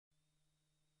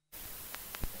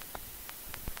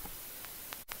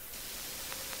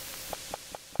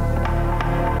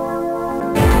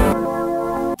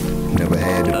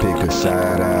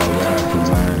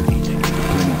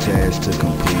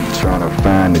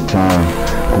the time.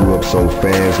 Grew up so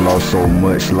fast, lost so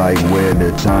much, like where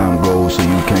the time goes. So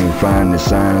you can't find the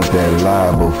signs that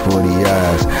lie before the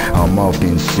eyes. I'm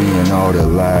often seeing all the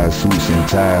lies, suits and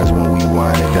ties when we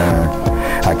wind it down.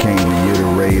 I can't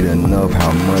reiterate enough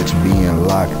how much being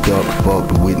locked up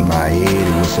fucked with my head.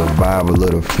 It was survival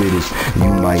of the fittest,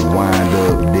 you might wind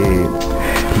up dead.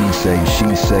 He say,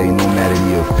 she say, no matter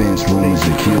the offense, rumors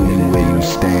will kill you where you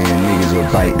stand. Niggas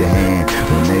will bite the hand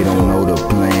when they don't know the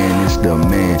plan, it's the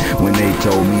man. When they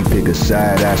told me pick a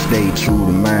side, I stayed true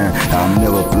to mine. I'll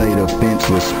never play the fence,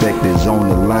 respect is on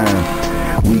the line.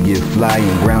 We get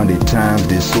flying grounded times,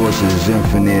 this source is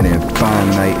infinite and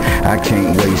finite. I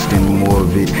can't waste any more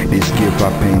of it. This gift I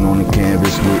paint on the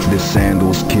canvas with the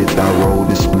sandals kit. I roll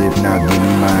the spliff, now give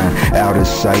me mine. Out of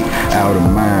sight, out of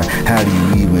mind. How do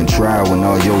you even try when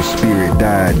all your spirit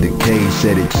died? Decay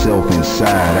set itself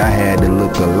inside. I had to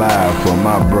look alive. For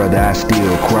my brother I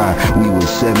still cry. We were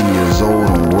 7 years old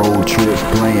on road trips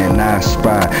playing I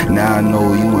Spy. Now I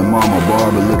know you and Mama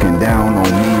Barbara looking down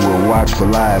on me with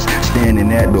watchful eyes.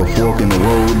 Standing at the fork in the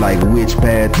road like which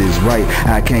path is right.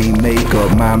 I can't make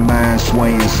up my mind,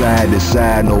 swaying side to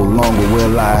side. No longer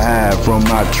will I hide from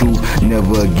my truth.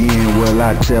 Never again will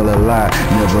I tell a lie.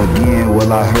 Never again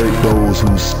will I hurt those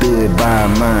who stood by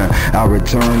mine. I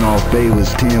return all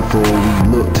favors tenfold.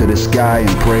 We look to the sky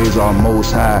and praise our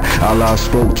most high. Allah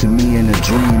spoke to me in a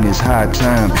dream, it's high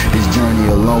time. This journey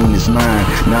alone is mine,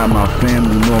 not my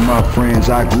family nor my friends.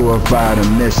 I glorify the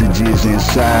messages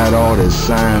inside all the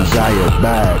signs I abide.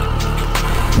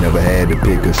 Never had to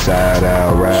pick a side,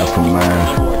 I'll ride for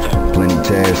mine. Plenty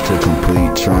tasks to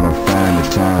complete, trying to find the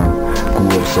time.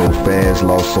 Grew up so fast,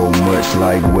 lost so much,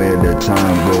 like where the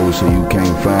time goes. So you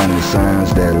can't find the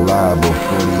signs that lie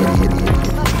before the idiot.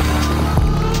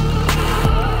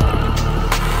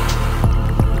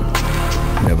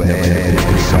 Never had to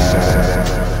pick a side.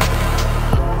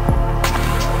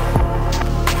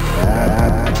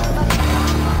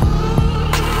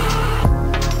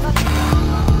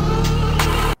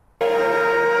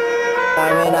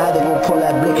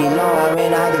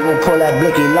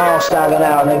 Blicky long, stocking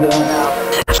out, nigga.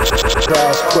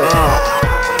 Fast quick.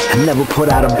 I never put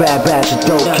out a bad batch of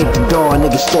dope. Kick the door,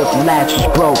 niggas thought the latch was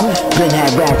broke. Been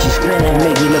had ratchets, and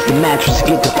made me lift the mattress,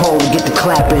 get the pole, get the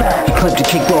clapping. He clipped the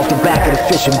kicked off the back of the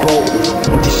fishing boat.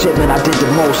 With the shipment, I did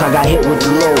the most. I got hit with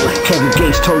the load. Kevin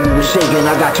Gates told you was shaking.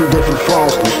 I got 2 different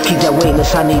phones. Keep that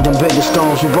weightless, I need them bigger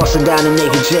stones. We busting down the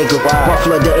naked Jacob. One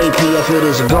flood the AP if it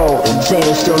is a goal. Saying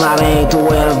it's still not, I ain't the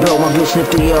way I'm built. My bitch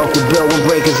sniffed the air off the bill. When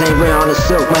breakers ain't real on the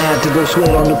silk. Might have to go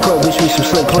sweat on the coat. Bitch, we some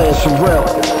slick players for real.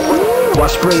 Why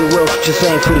spray Wilf, just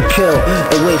aim for the kill.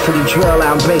 And wait for the drill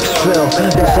out in Bakersfield.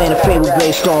 This ain't a fable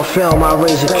based on film, I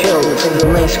raise a kill.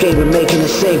 The landscape and making it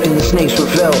safe, then the snakes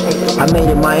reveal. I made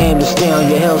it my aim to stay on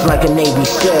your hills like a Navy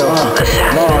SEAL.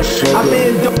 I've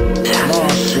been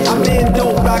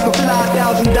dope, I can fly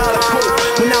 $1,000 coat.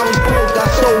 When I was broke, I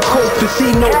sold coke,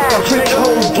 casino. Got rich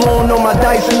hoes blowing on my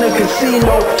dice in the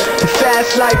casino. The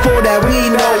fast life, all that we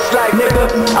know. Nigga,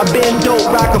 I been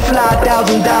dope, I can fly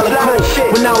 $1,000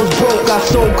 coat. When I was broke, I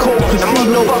sold coke,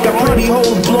 casino. Got pretty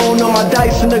hoes blowing on my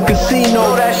dice in the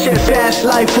casino. The fast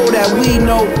life, all that we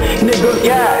know. Nigga,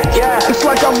 yeah. It's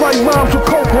like I write rhymes with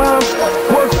coke rhymes.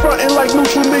 Work frontin' like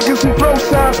neutral niggas who throw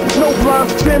signs. No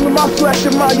blinds, spamming my flesh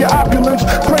and my opulence.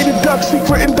 Pray to duck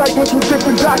secret indictments with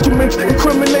different documents.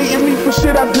 Incriminating me for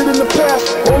shit I did in the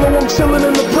past. Although I'm chillin'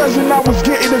 in the present, I was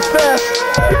getting it fast.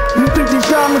 You think these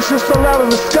diamonds just fell out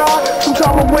of the sky?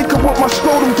 Sometimes I wake up with my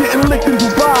scrotum getting licked in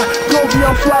Dubai. Goji,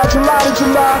 I'm fly July to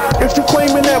July. If you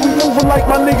claiming that we moving like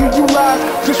my nigga, you lie.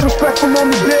 Disrespectful on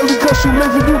the daily cause you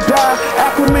live and you die.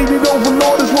 Acclimated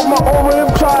overlord is what my aura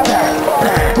implied.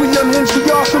 We unhinged the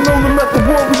arsenal and let the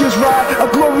warriors ride. A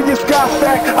glorious guy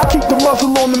fact, I keep the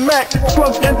muzzle on the Mac.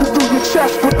 Slugs enter through your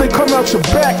chest, but they come out your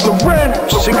back. Loren,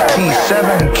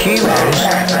 67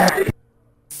 kilos.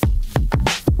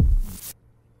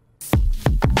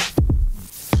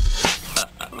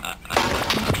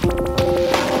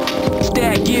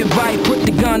 Get right, put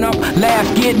the gun up, laugh,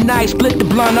 get nice, split the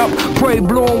blunt up, pray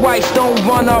blue and white, don't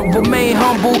run up, remain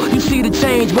humble, you see the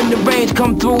change when the range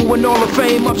come through, when all the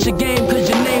fame ups your game, cause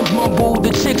your name's mumble,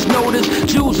 the chicks notice,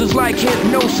 Jews is like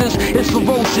hypnosis, it's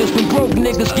ferocious, when broke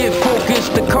niggas get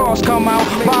focused, the cars come out,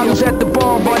 bottles at the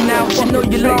bar run out, you know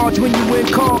you're large when you in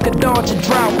car, can dodge a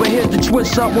drought, but here's the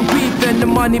twist up, when beef and the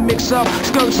money mix up,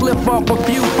 skirts slip up, a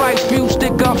few fights, few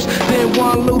stick ups, then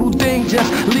one little thing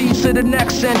just leads to the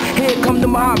next, and here come the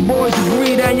hot boys who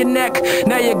breathe down your neck.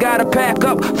 Now you gotta pack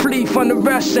up, flee from the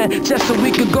rest. And just a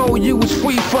week ago you was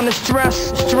free from the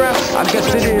stress. I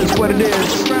guess it is what it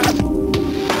is.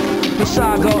 the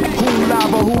saga. Who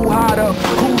lava, who hotter?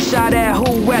 Who shot at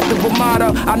who at the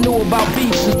Ramada? I knew about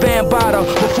beefs and Bambada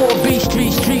before Beach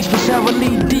streets was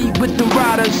heavily deep with the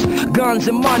riders. Guns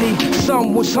and money,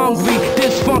 some was hungry.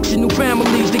 Dysfunctional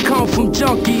families, they come from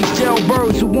junkies.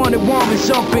 Jailbirds who wanted warrants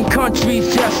up in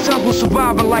countries. Just struggle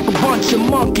surviving like a bunch of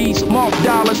monkeys. Mark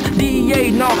dollars, DEA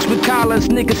knocks with collars.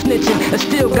 Niggas snitching and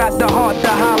still got the heart to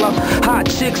holler. Hot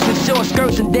chicks in short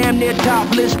skirts and damn near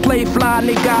topless. Play fly,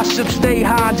 they gossip, stay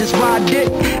high, just ride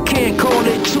it. Can't call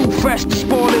it too fresh to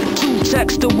spoil it. Too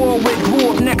text to war with, grew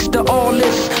up next to all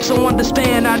this. So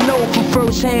understand, I know from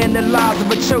first hand the lives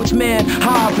of a church man.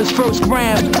 High of his first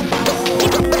gram.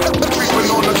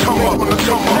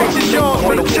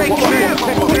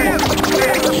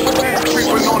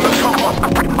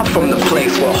 I'm from the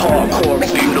place where hardcore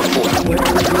is beautiful.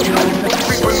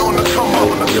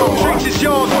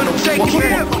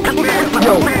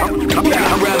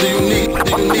 I'm rather unique.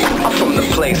 I'm from the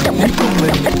place.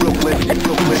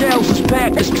 Jails is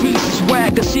packed, the streets is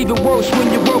whack. It's even worse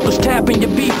when your workers tapping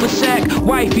your beef for sack.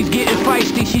 Wifey's getting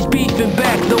feisty, she's beefing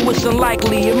back. Though it's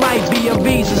unlikely, it might be a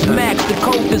visa's max. The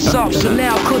coke is up, so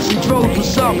now cushion drove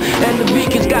us up. And the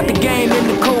Beacons got the game in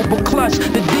the Cobra clutch.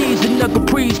 The D's and the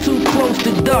Capris too close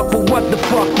to duck. But what the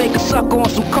fuck, they can suck on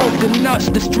some coconuts.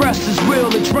 The stress is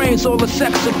real, it drains all the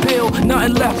sex appeal.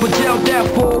 Nothing left but jail death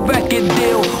for a record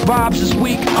deal. Vibes is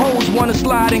weak, hoes wanna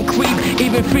slide and creep.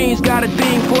 Even fiends got a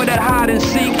thing for that hide and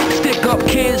seek. Stick up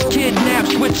kids, kidnap,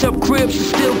 switch up cribs. It's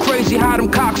still crazy how them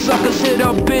cocksuckers hit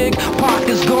up big.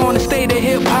 Pockets gone, the state of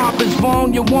hip hop is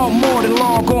wrong. You want more than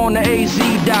log on to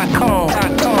az.com.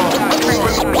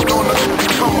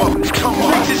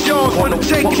 It's yours when I'm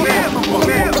taking it. I'm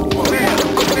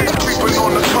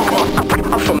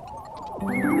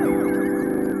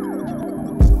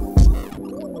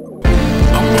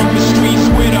from the streets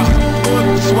with a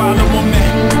swallow on me.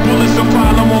 Bullets a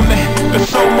problem on me. There's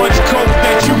so much coke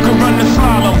that you can run the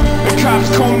slalom. The cops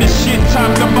comb this shit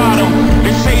top to bottom.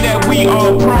 They say that we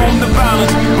are prone to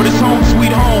violence, but it's home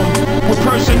sweet home. With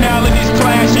personalities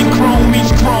clashing, chrome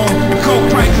meets chrome. The coke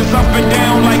price is up and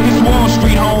down like it's Wall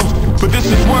Street homes. But this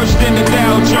is worse than the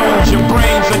Dow Jones. Your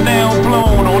brains are now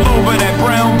blown all over that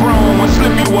brown brome. When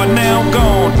slip you are now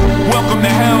gone. Welcome to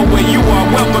hell where you are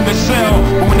welcome to sell.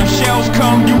 But when the shells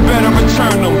come, you better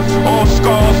return them. All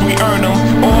scars we earn them,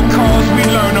 all cars we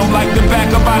learn them like the back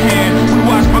of our hand. We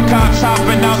watch for cops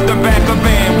hopping out the back of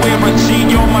van. Wear a G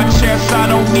on my chest, I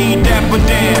don't need that but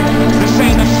damn. This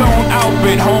ain't a sewn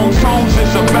outfit, Homes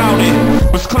is about it.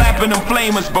 Was clapping them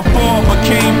flamers before I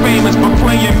became famous. But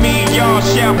playing me, y'all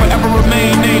shall forever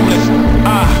remain nameless.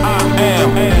 I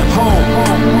am home.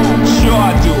 Sure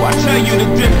I do. I tell you the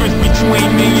difference between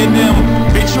me and them.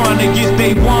 They trying to get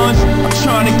they ones, I'm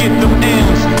trying to get them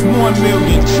M's. 1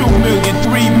 million, 2 million,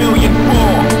 3 million,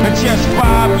 4. In just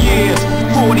 5 years,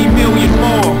 40 million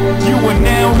more. You are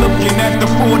now looking at the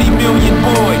 40 million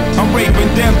boy. I'm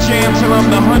raping Def Jam till I'm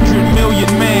the 100 million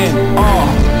man.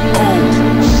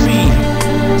 R-O-C.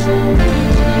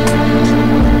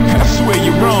 I swear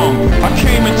you're wrong. I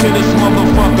came into this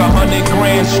motherfucker 100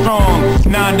 grand strong.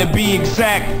 9 to be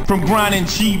exact, from grinding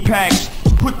G-packs.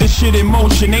 Put the shit in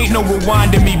motion, ain't no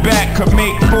rewinding me back. Could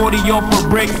make 40 off a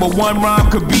break, but one rhyme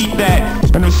could beat that.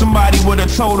 And if somebody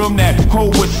would've told them that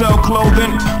hoe would sell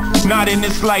clothing, not in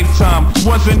this lifetime,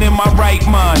 wasn't in my right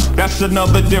mind. That's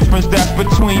another difference that's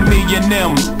between me and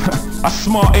them. I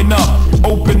smarten up,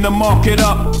 open the market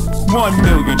up. 1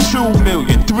 million, 2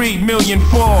 million, 3 million,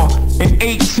 4. In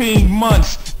 18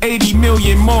 months, 80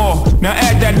 million more. Now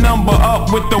add that number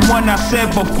up with the one I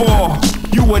said before.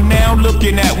 You are now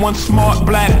looking at one smart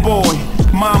black boy.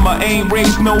 Mama ain't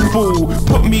raised no fool.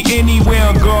 Put me anywhere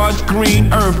on God's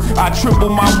green earth, I triple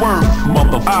my worth.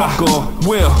 Motherfucker,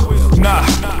 will not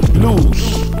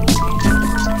lose.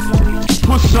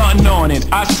 Put something on it.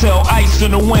 I sell ice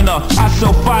in the winter, I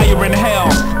sell fire in hell.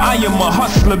 I am a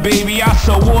hustler, baby, I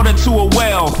sell water to a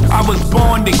well. I was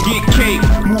born to get cake,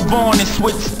 move on and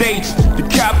switch states. To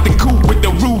cop the coupe with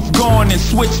the roof gone and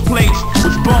switch plates.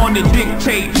 Was born to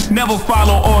dictate, never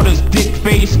follow orders, dick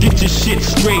face. Get your shit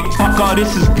straight, fucker,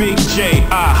 this is Big J.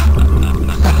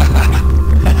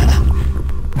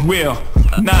 Will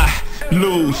not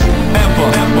lose,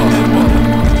 ever.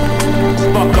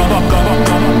 Fucker.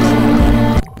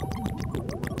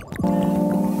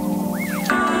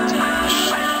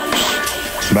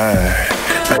 Bad.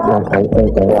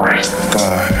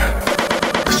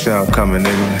 God. See I'm coming,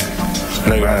 nigga.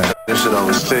 Nigga, this shit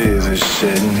overseas and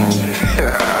shit.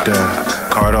 Yeah.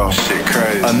 card off. Shit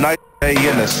crazy. A night day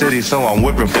in the city, so I'm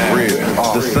whipping for real.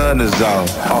 The sun is out,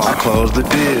 I close the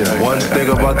deal. One thing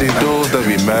about these dudes, they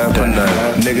be mad for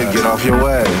nothing. Nigga, get off your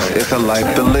ass, it's a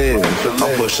life to live.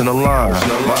 I'm pushing the line,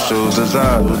 my shoes is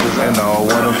on, and I don't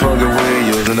wanna fuck it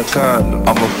with using a condom.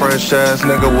 I'm a fresh ass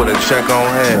nigga with a check on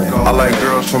hand. I like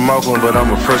girls from Oakland, but I'm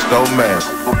a Frisco man.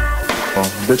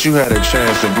 Bitch, you had a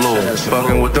chance to blow it.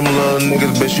 Fucking with them little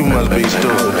niggas, bitch, you must be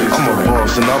stupid. I'm a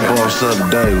boss and I boss up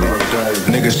daily.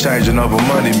 Niggas changing over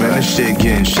money, man, this shit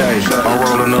getting shady. I'm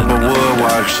rolling up a wood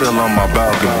while I chill on my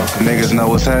balcony. Niggas know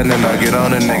what's happening, I get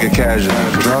on a nigga casual.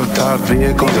 Drop top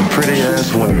vehicles and pretty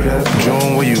ass women.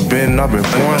 June, where you been? I've been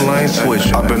foreign lane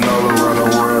switching. I've been all around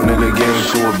the world, nigga, getting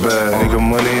to a bag. Nigga,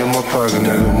 money in my pocket,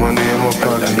 nigga, money in my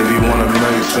pocket. If you wanna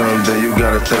make something, then you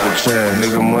gotta take a chance.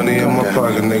 Nigga, money in my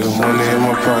pocket, nigga, money in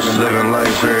my pocket, living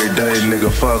life every day,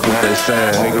 nigga, fuck what they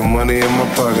saying. Nigga, money in my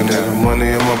pocket, nigga, money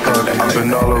in my pocket. I've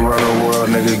been all around the world,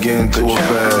 nigga, getting to a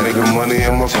bag. Nigga, money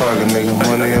in my pocket, nigga,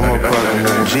 money in my pocket,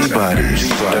 nigga.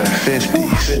 G-bodies,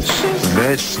 50s,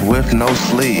 vets with no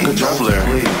sleeves.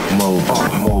 Move,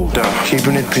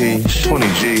 keeping it P, 20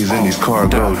 G's in these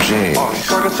cargo jeans.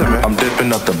 I'm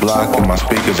dipping up the block and my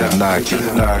speakers are knocking.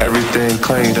 Everything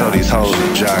clean, so these hoes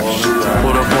are jocking.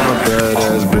 Put up on a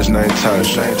badass bitch named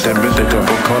Tasha. That bitch a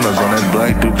couple corners on that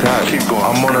black Ducati.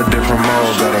 I'm on a different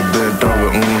mode, got a bed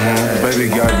over, Baby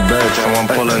got back, so I'm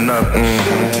pulling up,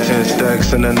 10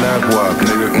 stacks in the nap walk,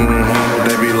 nigga,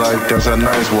 They be like, that's a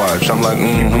nice watch. I'm like,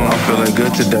 I'm feeling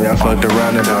good today. I fucked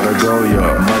around and bought a go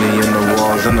yard. Money in the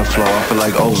walls and the floor. I feel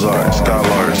like Ozark,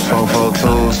 Scholars,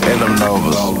 442s, and them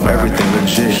Novas. Everything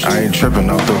legit, I ain't tripping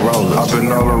off the rollers. I've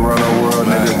been all around the world,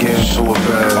 nigga, getting to a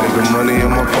bag. Nigga, money in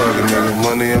my pocket, nigga,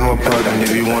 money in my pocket.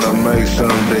 If you wanna make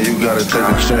something, then you gotta take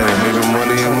a chance. Nigga,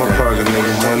 money in my pocket,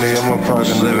 nigga, money in my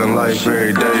pocket. Living life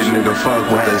every day, nigga, fuck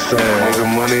what they say. Nigga,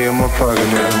 money in my pocket,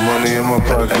 nigga, money in my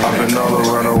pocket. I've been all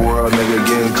around the world, nigga,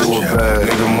 getting to a bag.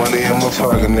 Nigga, money in my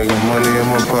pocket, nigga, money in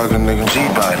my pocket, nigga.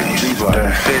 G-bodies,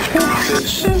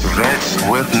 50s, vets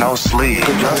with no sleeves.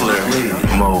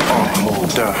 Move,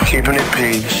 keeping it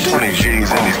P, 20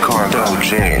 G's in these cargo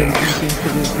jeans.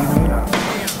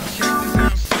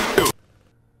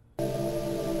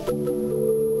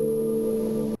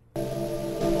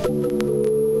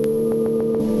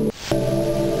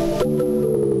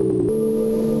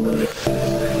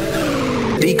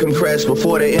 Decompress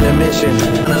before the intermission.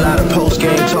 And a lot of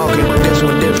post-game talking, but this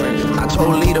one different. I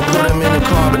told Lee to put him in the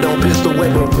car, but don't pistol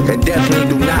whip him. And definitely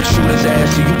do not shoot his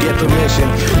ass till you get permission.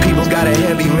 People got a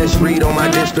heavy misread on my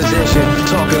disposition.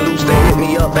 Talking loose, they hit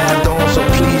me up after on, so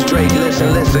please Drake,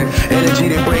 listen. Energy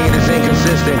they bring it is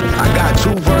inconsistent. I got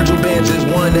 2 Virgil Benzes,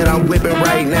 one that I'm whipping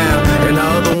right now, and the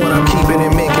other one I'm keeping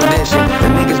in mint condition.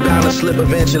 And niggas bound to slip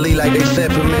eventually like they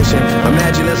sent permission.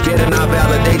 Imagine us getting our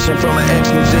validation from an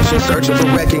ex-musician searching for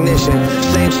recognition.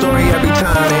 Same story every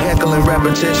time, they heckling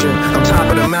repetition. I'm top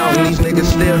of the mountain, these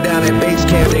niggas still down at base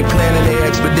camp, they planning their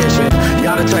expedition.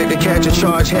 Y'all the type to catch a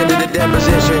charge, head to the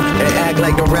deposition, and act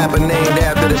like the rapper named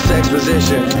after the sex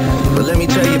position. But let me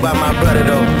tell you about my brother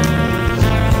though.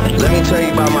 Let me tell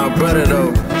you about my brother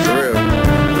though, for real.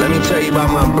 Let me tell you about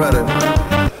my brother.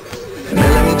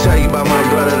 Man, let me tell you about my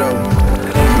brother though.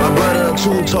 My brother a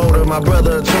two-toter, my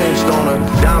brother a tombstoner.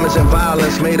 Diamonds and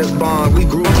violence made us bond, we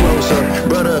grew closer.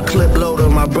 Brother a clip loader,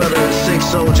 my brother a sick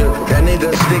soldier. That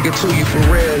nigga stick it to you for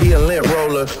real, he a lint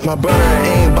roller. My brother an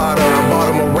aim botter, I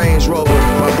bought him a Range Rover.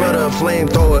 My brother a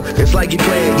flamethrower, it's like you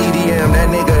playing EDM, that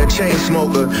nigga a chain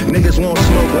smoker. Niggas won't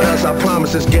smoke with us, I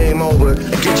promise it's game over.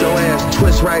 Get your ass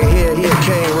twist right here, he a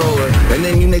cane roller. And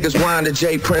then you niggas whine to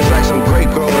J Prince like some grape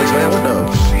growers, man, what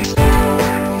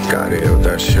the? Got here with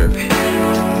that shit.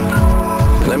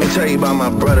 Let me tell you about my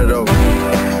brother though.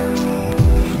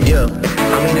 Yeah,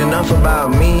 I mean enough about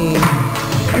me.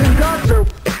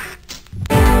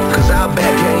 Cause I'll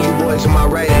backhand you boys in my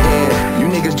right hand. You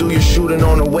niggas do your shooting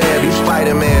on the web, you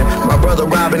Spider-Man. My brother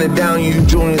robbing it down, you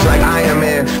juniors like Iron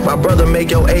Man. My brother make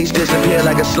your ace disappear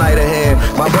like a sleight of hand.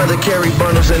 My brother carry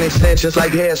bundles and extensions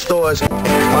like hair stores.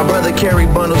 My brother carry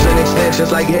bundles and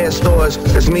extensions like hair stores.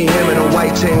 It's me, him, and a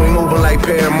white team, we moving like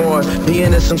Paramore. He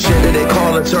into some shit that they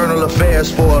call eternal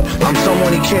affairs for. I'm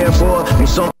someone he cared for, I'm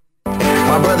some.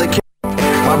 My brother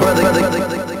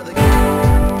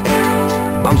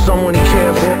I'm someone he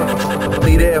cared for,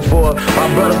 he there for.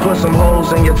 My brother put some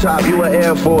holes in your top, you an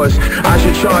Air Force. I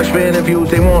should charge for interviews,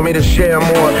 they want me to share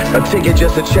more. A ticket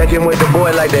just to check in with the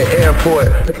boy like the airport.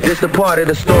 This the part of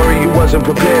the story you wasn't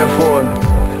prepared for.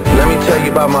 Let me tell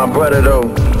you about my brother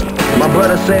though. My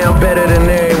brother say I'm better than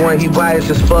everyone, he biased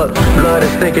as fuck. Blood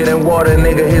is thicker than water,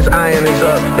 nigga, his iron is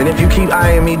up. And if you keep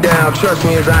eyeing me down, trust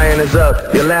me, his iron is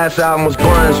up. Your last album was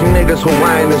buns, you niggas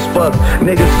Hawaiian as fuck.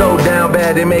 Niggas so down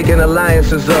bad, they making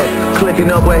alliances up.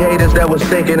 Clicking up with haters that was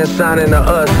thinking and signing to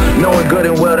us. Knowing good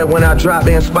and well that when I drop,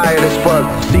 they inspired as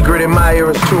fuck. Secret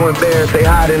admirers, true embarrassed, they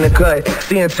hide in the cut.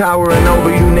 Seeing towering over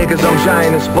you niggas, I'm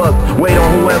giant as fuck. Wait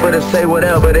on whoever to say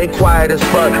whatever, they quiet as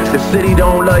fuck. The city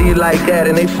don't love you like that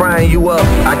and they frying you up.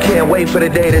 I can't wait for the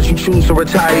day that you choose to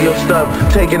retire your stuff.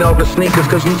 Taking off the sneakers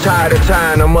cause you tired of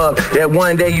tying them up. That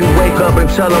one day you wake up and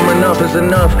tell them enough is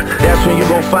enough. That's when you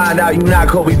gon' find out you not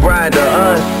Kobe Bryant to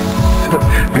us.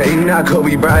 Man, you not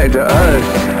Kobe Bryant to us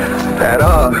at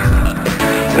all.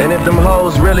 And if them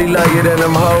hoes really love you, then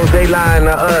them hoes, they lying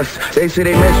to us. They say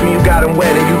they miss when you got them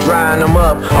wet and you drying them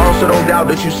up. Also don't doubt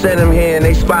that you sent them here and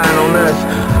they spying on us.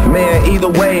 Man, either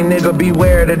way, nigga,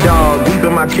 beware the dog. Deep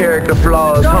in my character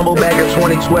flaws. Humble back in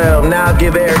 2012, now I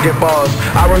give arrogant balls.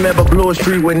 I remember Blue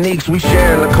Street with Neeks, we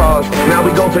sharing the cause. Now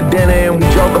we go for dinner and we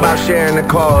joke about sharing the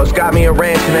cause. Got me a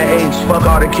ranch in the H, fuck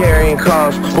all the carrying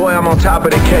costs. Boy, I'm on top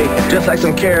of the cake, just like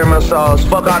some caramel sauce.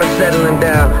 Fuck all the settling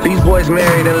down, these boys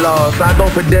married and lost. I go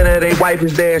for dinner, they wife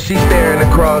is there, she staring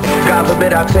across. God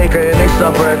forbid I take her and they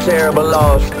suffer a terrible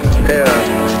loss. Yeah,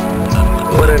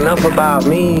 but enough about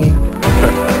me.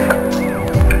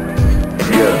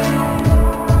 Yeah.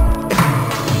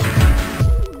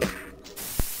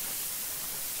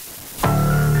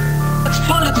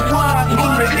 Bullets wide,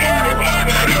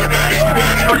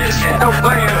 no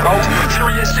playing, ho.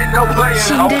 Serious shit, no playing,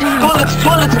 ho. Bullets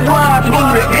wide,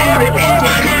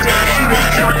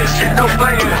 serious shit, no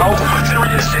playing, ho.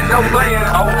 Serious shit, no playing,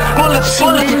 ho. Bullets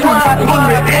wide,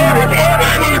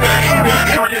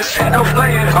 serious shit, no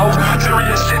playing, ho.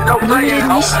 Serious shit, no playing.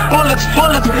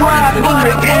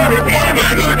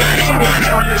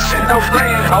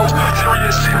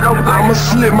 I'ma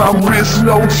slit my wrist,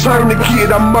 no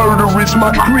tourniquet, I'm murderous.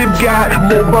 My crib got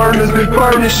more burners than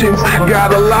furnishings.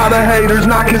 Got a lot of haters,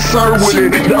 not concerned with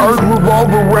it. The earth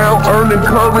revolve around earning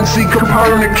currency,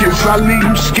 Copernicus. I leave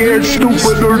you scared,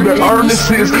 stupider than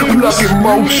earnest is. Plucking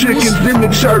more chickens than the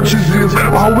churches is.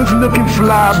 Always looking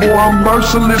fly, boy, I'm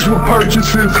merciless with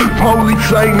purchases.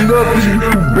 Police ain't nothing, you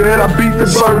can bet I beat the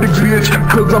verdict, bitch.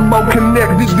 Cause I'm more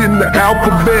connected than the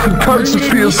alphabet and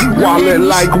cursive is. Wallet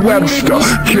like Webster,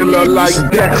 killer like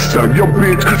Dexter. Your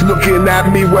bitch looking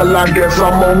at me, well I guess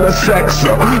I'm on the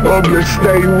sexer. Ugly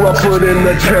stay rougher than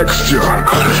the texture.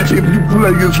 If you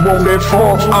players want that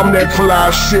fall, I'm that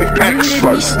fly shit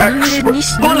expert.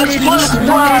 Bullets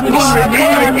wide,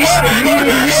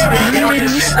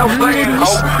 serious shit, no playing, ho.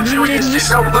 Serious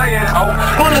shit, no playing, ho.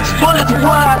 Bullets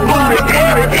wide,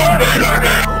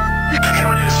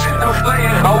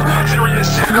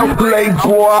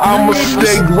 Playboy, I'ma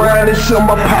stay grinding till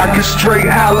my pockets straight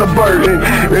Halliburton.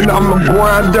 And I'ma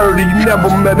grind dirty, never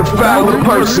met a fouler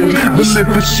person. But live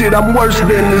the shit I'm worse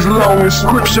than as long as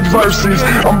scripture verses.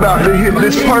 I'm about to hit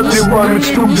this perk and run it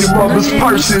through your mother's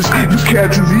purses. You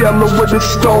cats is yellow with the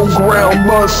stone ground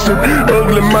mustard.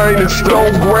 Ugly man is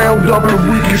stone ground up and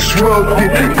we can shrug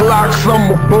it. Glocks,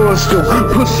 I'ma bust them.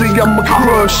 Pussy, I'ma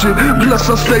crush it. Plus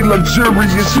I stay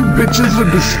luxurious, you bitches are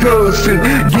disgusting.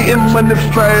 Getting money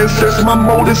fast, that's my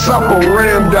modus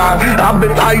operandi. I've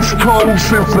been ice cold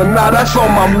since the night I saw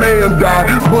my man die.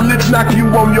 Bullets knock you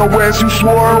on your ass, you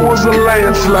swore it was a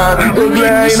landslide. Ugly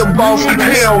ain't a boss,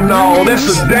 hell no, that's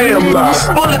a damn lie.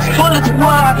 Bullets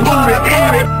wide,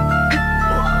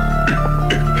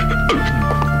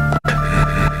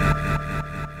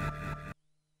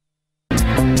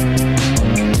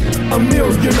 a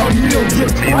million.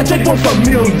 I take one for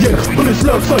million, but it's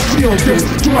love for children.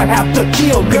 Do I have to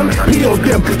kill them, heal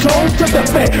them? Toes to the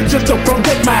back, just to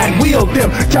protect mine, wield them.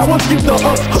 Cowards give the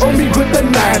up on me with the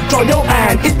knife. Draw your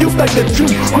eye if you think the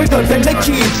truth quicker than the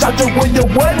kids. I do when you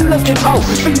wasn't looking out.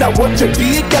 See now what you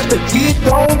did, got the kid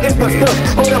thrown in the dust.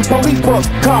 On them police bus,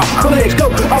 car, let's go.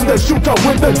 I'm the shooter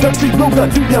with the dirty Luger.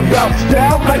 Do them bounce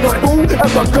down like a fool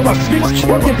as I come a switch.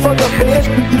 Working for the feds,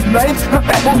 these names, I'm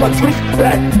back on my twist.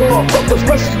 Back, motherfuckers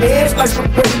rushing head like some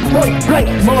point blank,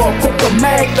 motherfucker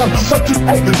magnum. Such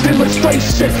a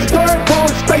demonstration, third born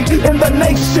state in the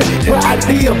nation. My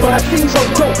idea, but I seem so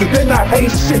dope, then I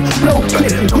hasten. Blow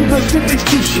shit, who the city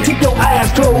keep? Keep your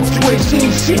eyes closed, you ain't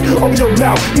seen shit. On your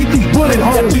mouth, keep these bullet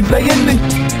holes, we laying the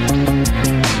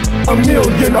a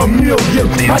million.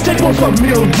 I take one for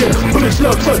million, but it's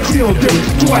love for children.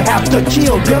 Do I have to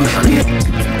kill them?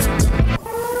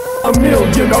 A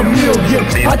million.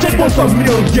 I take one for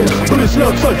million, but it's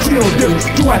love for children.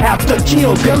 Do I have to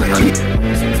kill them?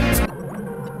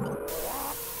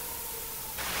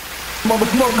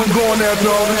 Motherfuckers going after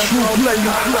all the true players.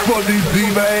 Fuck these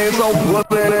diva ass on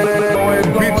ass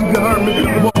bitches, you heard me.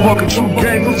 Motherfucking true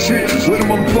gang shit. With a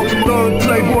motherfucking thug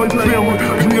playboy feel with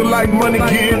real life money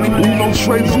kid. You know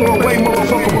straight to away,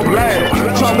 motherfucker black.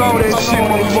 Talk all that shit,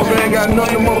 motherfucker ain't got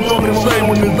nothing motherfucking to say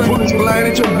when this bullets flying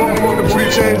at your motherfucking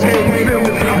bitch ass head. You feel me?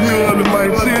 You heard me,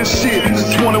 man. Serious shit.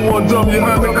 21W, you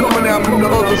heard me coming out from the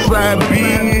other side,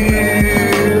 bitch.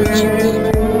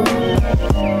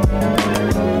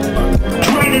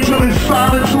 Till it's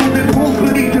solitude and who's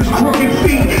beneath his crooked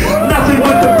feet. Nothing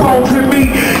but the bones in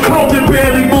me, cold and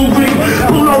barely moving.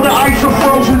 Below the ice of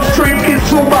frozen strength,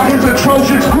 consumed by his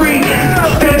atrocious greed.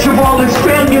 Stench of all his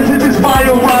failures is his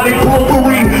bioerotic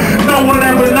potpourri. No one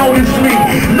ever noticed me,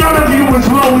 none of you as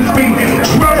low as me.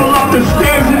 Travel up the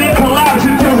stairs and it collapses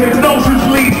until hypnosis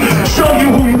leaves. Show you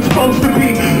who you're supposed to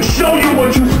be, show you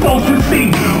what you're supposed to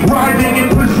see. Riding in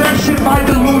possession by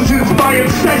delusions, by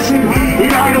obsession.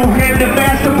 In idle hand the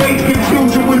masturbates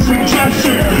confusion with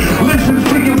suggestion. Listens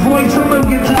to your voice a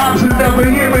million times and never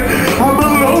hear it. I'm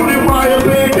alone in my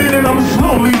abandon and I'm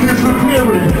slowly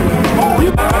disappearing.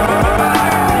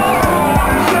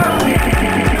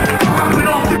 Popping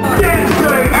off the dance till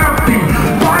they empty.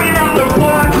 Buying out the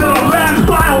bar till the last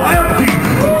bottle empty.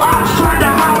 I'm trying to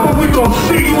hide but we gon'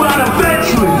 see you out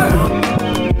eventually.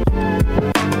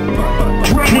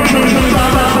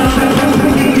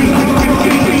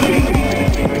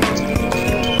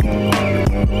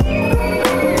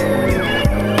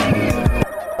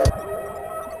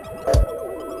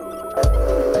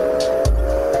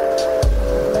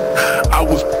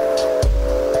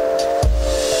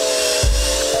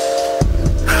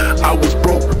 I was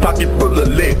broke, pocket full of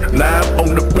lead. Now I'm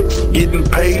on the bricks, getting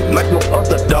paid like no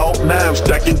other dog. Now I'm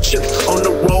stacking chips on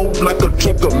the road like a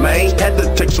trucker, man. Had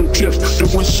to take some trips,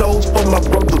 doing shows for my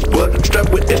brothers, but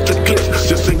strapped with extra clips,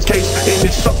 just in case any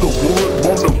sucker would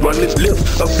wanna run his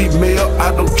lips. A female,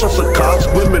 I don't trust her, cause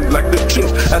women like the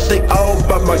trips. I stay all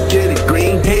by my getty,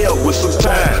 green hell with some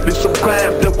time. Did some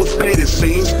crime that was paid, it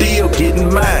seems, still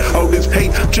getting mine. All this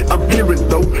hate shit I'm hearing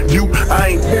though,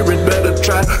 I ain't hearing. Better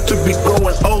try to be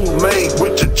going old, man.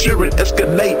 With your cheering,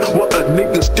 escalate what a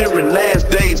nigga steering. Last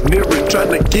days nearing, trying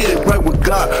to get it right with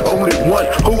God. Only one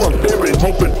who I'm fearing,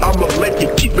 hoping I'ma make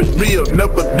it, keep it real.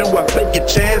 Never do I take your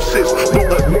chances,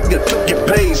 but a nigga took your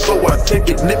pain, so I take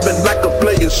it, living like a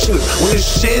player should.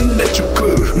 Wishing that you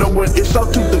could, knowing it's all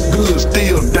to the good,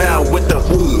 still down with the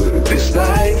hood. This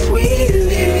life we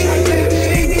live,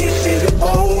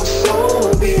 oh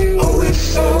so beautiful, oh it's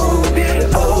so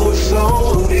beautiful, oh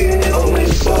so beautiful, oh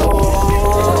it's so.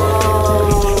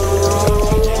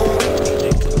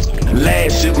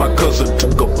 Last year my cousin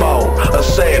took a ball, a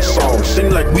sad song,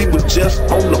 seemed like we was just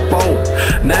on the phone.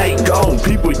 Now he gone,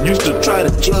 people used to try to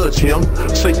judge him,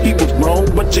 say he was wrong,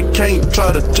 but you can't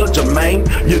try to judge a man.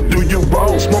 You do you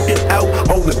wrong, smoking out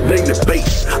on the daily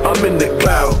base. I'm in the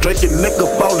clouds, drinking liquor,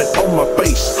 falling on my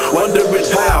face, wondering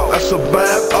how I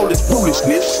survived all this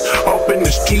foolishness. Off in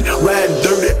the street, riding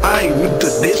dirty, I ain't new to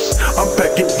this. I'm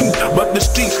packing heat, but the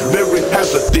streets very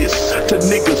hazardous to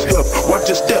niggas' help. Watch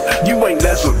your step, you ain't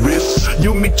Lazarus.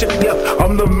 You meet your death.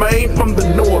 I'm the man from the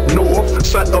north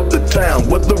side of the town,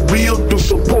 where the real do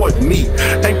support me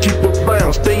and keep it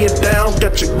round. Staying down,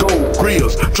 got your gold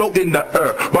grills, throw in the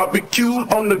air, barbecue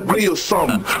on the grill,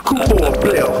 something cool for a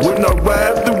player. When I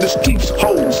ride through the streets,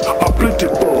 hoes are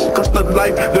plentiful, cause the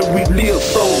life that we live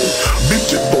so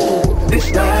beautiful.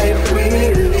 This life we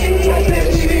live,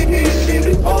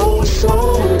 oh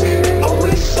so beautiful, oh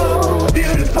it's so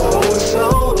beautiful, oh it's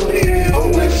so beautiful,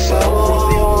 oh it's so.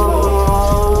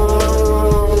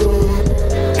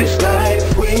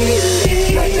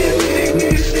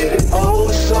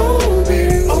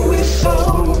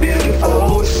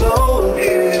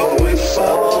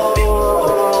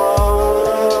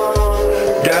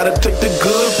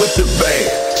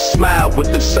 Smile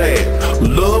with the sad,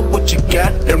 love what you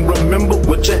got and remember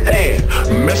what you had.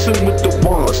 Messing with the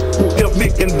ones who helped me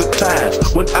in the times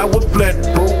when I was flat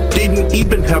broke, didn't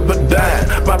even have a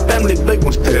dime. My family, they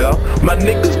was there, my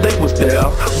niggas, they was there.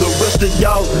 The rest of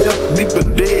y'all left me for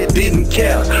dead, didn't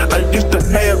care. I used to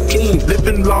have dreams,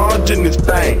 living large in this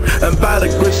thing, and by the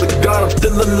grace of God, I'm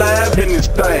still alive in this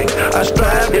thing. I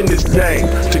strive in this game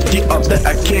to get all that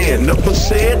I can. Never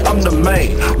said I'm the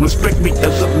man, respect me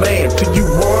as a man. To you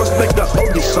ones think I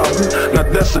owe you something, now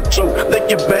that's a joke. Think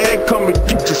your bag, come and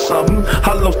get you something.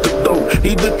 I lost the dough,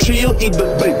 either chill, either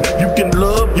bait. You can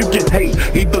love, you can hate,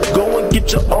 either go and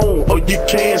get your own, or you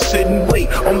can sit and wait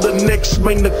on the next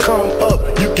ring to come up.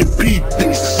 You can beat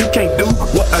this, you can't do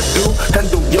what I do,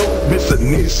 handle your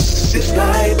business. It's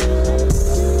like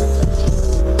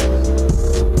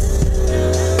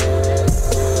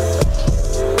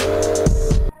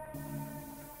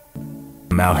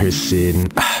out here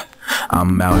sitting,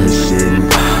 I'm out here sitting,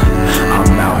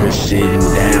 I'm out here sitting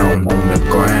down on the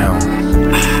ground.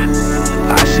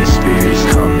 I see spirits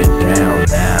coming down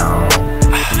now.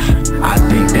 I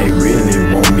think they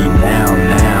really want me now.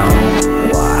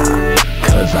 Why?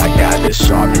 Cause I got the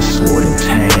sharpest sword in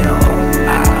town.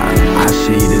 I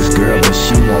see this girl but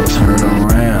she won't turn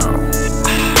around,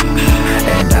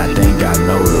 and I think I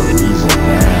know the reason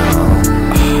now.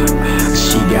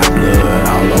 She got blood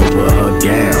all over her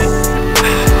gown.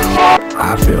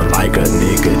 I feel like a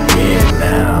nigga dead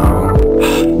now.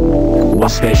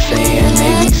 What's they saying?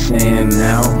 They be saying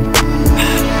now,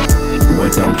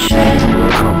 what don't kill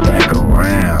will come back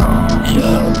around.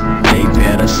 They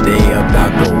better stay up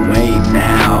out the way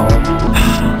now,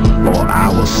 or I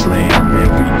will slam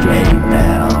every day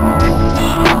now.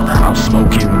 I'm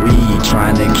smoking weed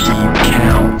trying to keep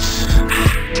counts,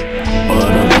 but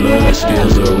the blood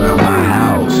spills around my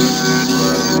house.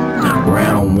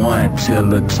 Round 1 till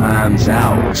the time's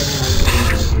out.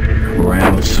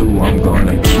 Round 2 I'm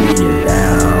gonna kill you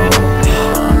down.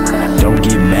 Don't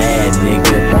get mad,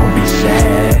 nigga, don't be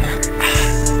sad.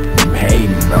 You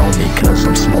hating on me cause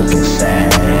I'm smoking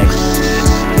sax.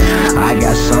 I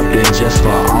got something just for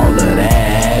all of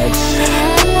that.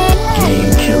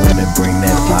 Game kill him and bring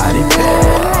that body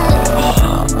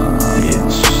back.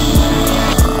 Bitch.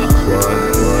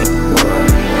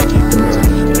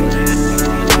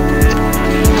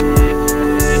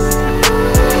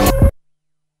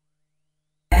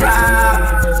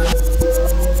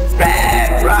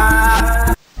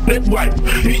 That's right,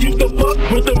 he used to fuck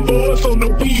with the boys on the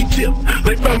weed tip.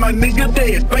 They found my nigga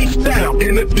dead, face down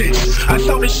in the ditch. I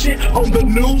saw this shit on the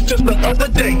news just the other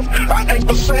day. I ain't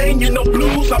for saying you know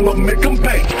blues, I'ma make them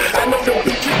pay. I know the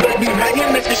bitches they be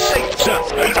hanging at the shake shop.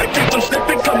 I get them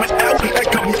slipping coming out and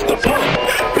come Mr. Pump.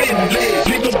 Been leg,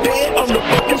 leave them dead on the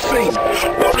fucking scene.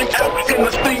 Rolling out in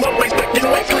the steam, I make the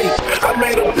getaway clean. I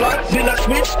made a block, then I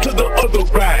switched to the other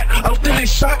ride. I'm still in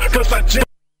shock cause I just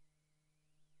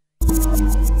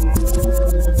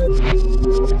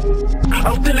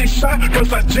I'm still in shock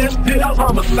cause I just did a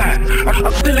homicide.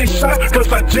 I'm still in shock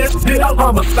cause I just did a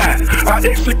homicide. I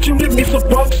executed me some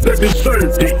punks that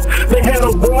deserved it. They had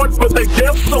a warrant for their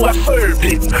death so I served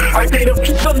it. I gave them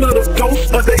just a little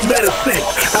dose of their medicine.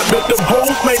 I bet them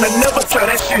hoes may never try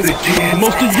that shit again.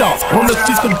 Most of y'all wanna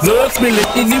see some blood spilling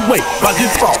anyway. By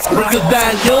default, niggas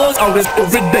dying young on this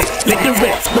every day. Lick your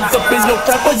rest, looked up in your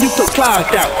top or you took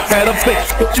clogged out. Had a face,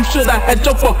 but you should have had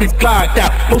your fucking clogged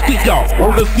out. Most of y'all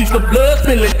wanna see some blood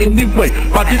spilling anyway.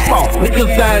 By default,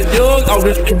 niggas dying young on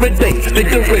this every day.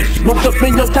 Lick your rest, looked up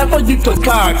in your top or you took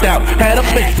clogged out. Had a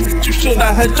face, but you should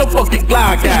have had your fucking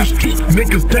clogged out.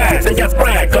 Niggas died, they got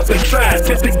fried cause they tried.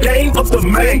 Test the game of the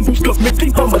man who's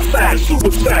committing homicide.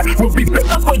 Suicide will be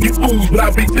better for you fools, but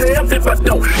I'll be damned if I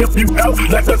don't help you out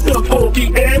like a thug funky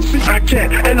MC. I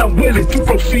can, and I'm willing to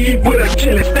proceed with a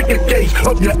killing. Stick a gauge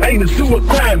of your anus to a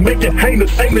crime, make it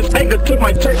heinous. Aimless anger to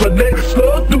my table, let it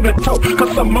slug through the toe.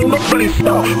 Cause I'm on the running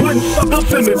star, putting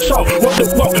suckers in the chalk. What the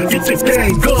walk, get your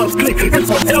gang, guns click, it's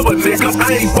forever, nigga.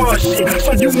 I ain't bar shit,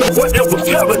 so you know whatever's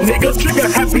clever, nigga. Trigger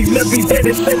happy, levy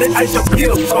headed, say that I should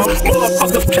feel some.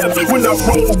 Motherfuckers cap when I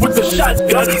roll with the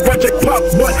shotgun. Project pop,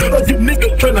 what? You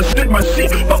niggas tryna stick my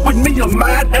shit. Fuck with me, I'm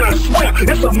mad, and I swear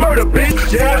it's a murder,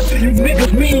 bitch. Yeah, I see you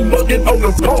niggas mean mugging on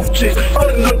the poaches.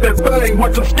 Unlook that thing,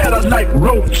 watch them scatter like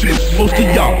roaches. Most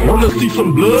of y'all wanna see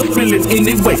some blood spilling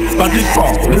anyway. By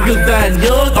default, niggas dying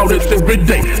young all this every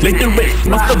day. Late the race,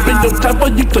 must have been your time for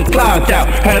you to glide out.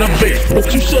 Had a base,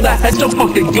 but you should have had your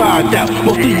fucking glide out.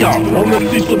 Most of y'all wanna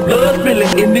see some blood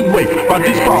spilling anyway. By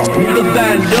default, niggas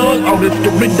dying young all this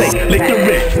every day. Late the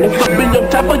race, must have been your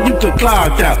time for you to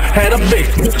glide out. Had a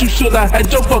base, but you should have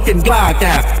had your fucking glide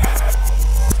out.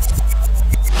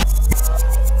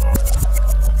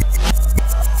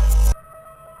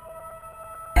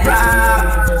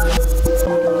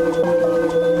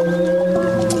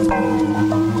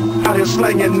 Out here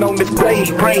slanging on this blade,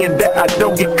 praying that I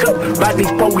don't get cut by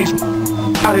these police.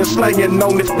 Out here slanging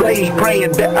on this blade,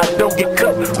 praying that I don't get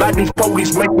cut by these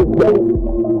police. Make it rain.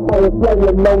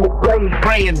 Slanging on the blade,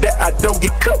 praying that I don't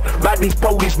get cut by these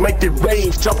police. Make it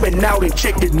rain, jumping out and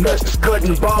chicken nuts,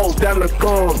 cutting balls down the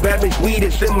guns. Baby, weed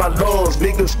is in my lungs.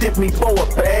 Niggas stiff me for a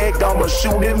bag, I'ma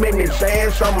shoot him in his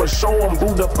ass. I'ma show him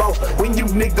who the boss. When you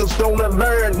niggas don't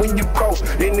learn, when you cross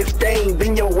in this game,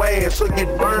 then your ass will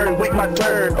get burned. Wait my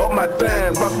turn, or my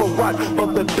time, rock for what, for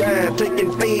the dime.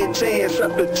 Taking fair chance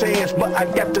after chance, but I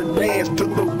got to dance to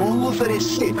the rules of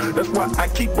this shit. That's why I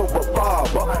keep up a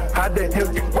barber. How the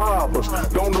hell you robbers,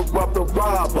 gonna rob the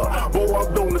robber. Boy,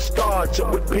 I'm gonna start you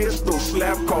with pistols,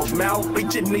 slap cross mouth,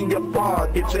 reaching in your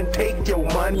pockets and take your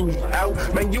money out.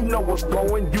 Man, you know what's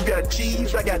going. You got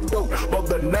cheese, I got dope. But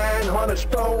the 900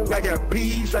 stone, I got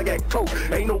peas, I got coke.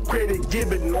 Ain't no credit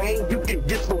given, man. You can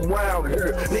get some round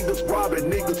here. Niggas robbing,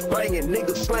 niggas banging,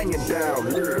 niggas slanging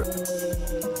down here.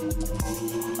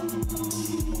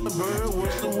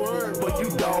 What's the word? But you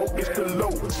dog, it's the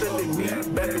low. Selling me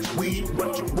back as weed,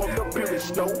 but you walk up here and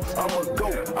snow. I'ma go,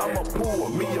 I'ma pull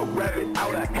me a rabbit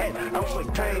out a hat. I'm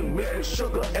some cane mixed with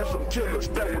sugar and some killers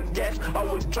that with gas.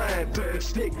 Always trying to be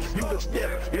slick. You done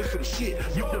step in some shit.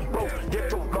 You done broke,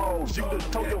 get your laws. You done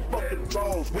told your fucking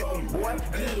draws with me, boy.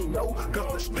 You didn't know,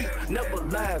 cause the street never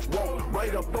lies. Walk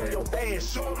right up on your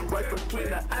ass, shoot right between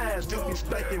the eyes. You be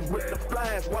stacking with the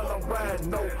flies while I'm riding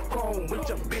no chrome with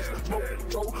your bitch smoking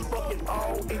dope. Fucking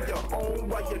all in your home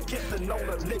while you're kissing on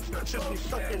the lips. Just be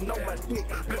sucking on my dick,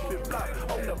 flipping block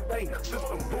on the bank.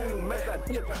 System boom as I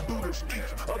dip through the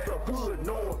streets of the hood.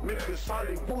 North Memphis,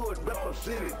 Hollywood,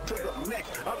 represented to the max.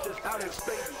 I'm just out in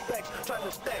space stacks, trying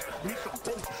to stack me some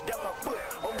boots. Got my foot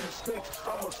on these snakes.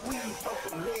 I'm a squeeze on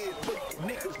some lead with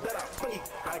niggas that I fake.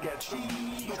 I got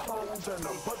cheese, hoes, and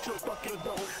a bunch of fucking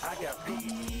dough. I got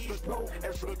peas, bro,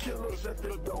 and some killers at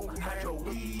the door. I got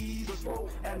weed, bro,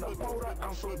 and a photo.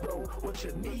 I'm so dope. What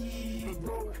you need,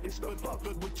 bro, is the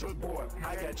fucking with your boy.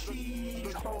 I got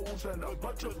cheese, hoes, and a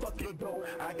bunch of fucking dough.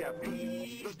 I got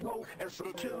peas, bro, and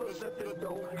some killers at the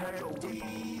door. I got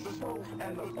weed, bro,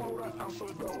 and a photo. I'm so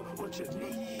dope. What you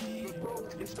need, bro,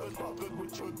 is the fucking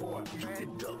with your boy. You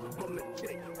get ducked from the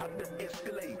check out the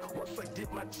Escalade. Once I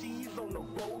get my cheese on the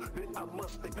road, then I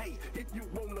must pay. If you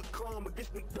wanna come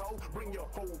against me, dog, bring your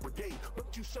whole brigade.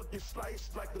 But you suck your slice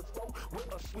like the throat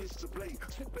with a Swiss blade.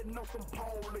 Sipping on some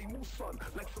Paulie Mousson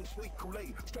like some sweet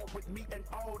Kool-Aid. Start with me an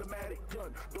automatic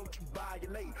gun. Don't you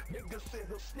violate. Niggas said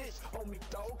he'll snitch on me,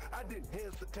 dog. I didn't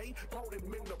hesitate. Caught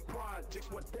him in the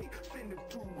projects one day. Send him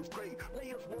to his grave.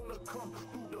 Players wanna come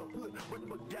through the hood, but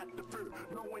forgot the fear.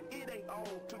 Knowing it ain't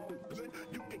all to the good.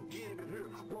 You can get it here.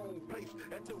 Wrong place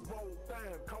at the wrong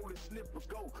time. Call it slippers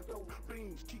go. Those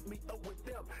beans keep me up with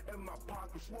them and my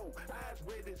pockets swole. Eyes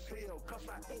red as hell, cause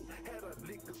I ain't had a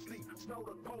lick of sleep. Snow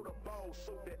the coat ball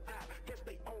so that I can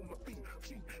stay on my feet.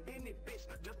 See, any bitch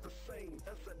just the same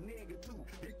as a nigga too.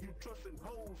 If you trustin'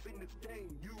 hoes in this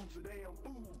game, use a damn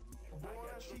fool. Boy, I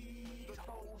got cheese,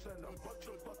 hoes, and a bunch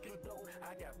of fucking dough.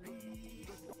 I got peas.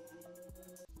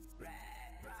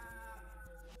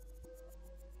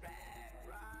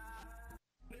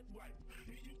 That's right.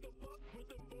 He used to fuck with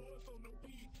the boys on the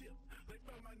weed tip. They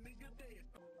found my nigga dead.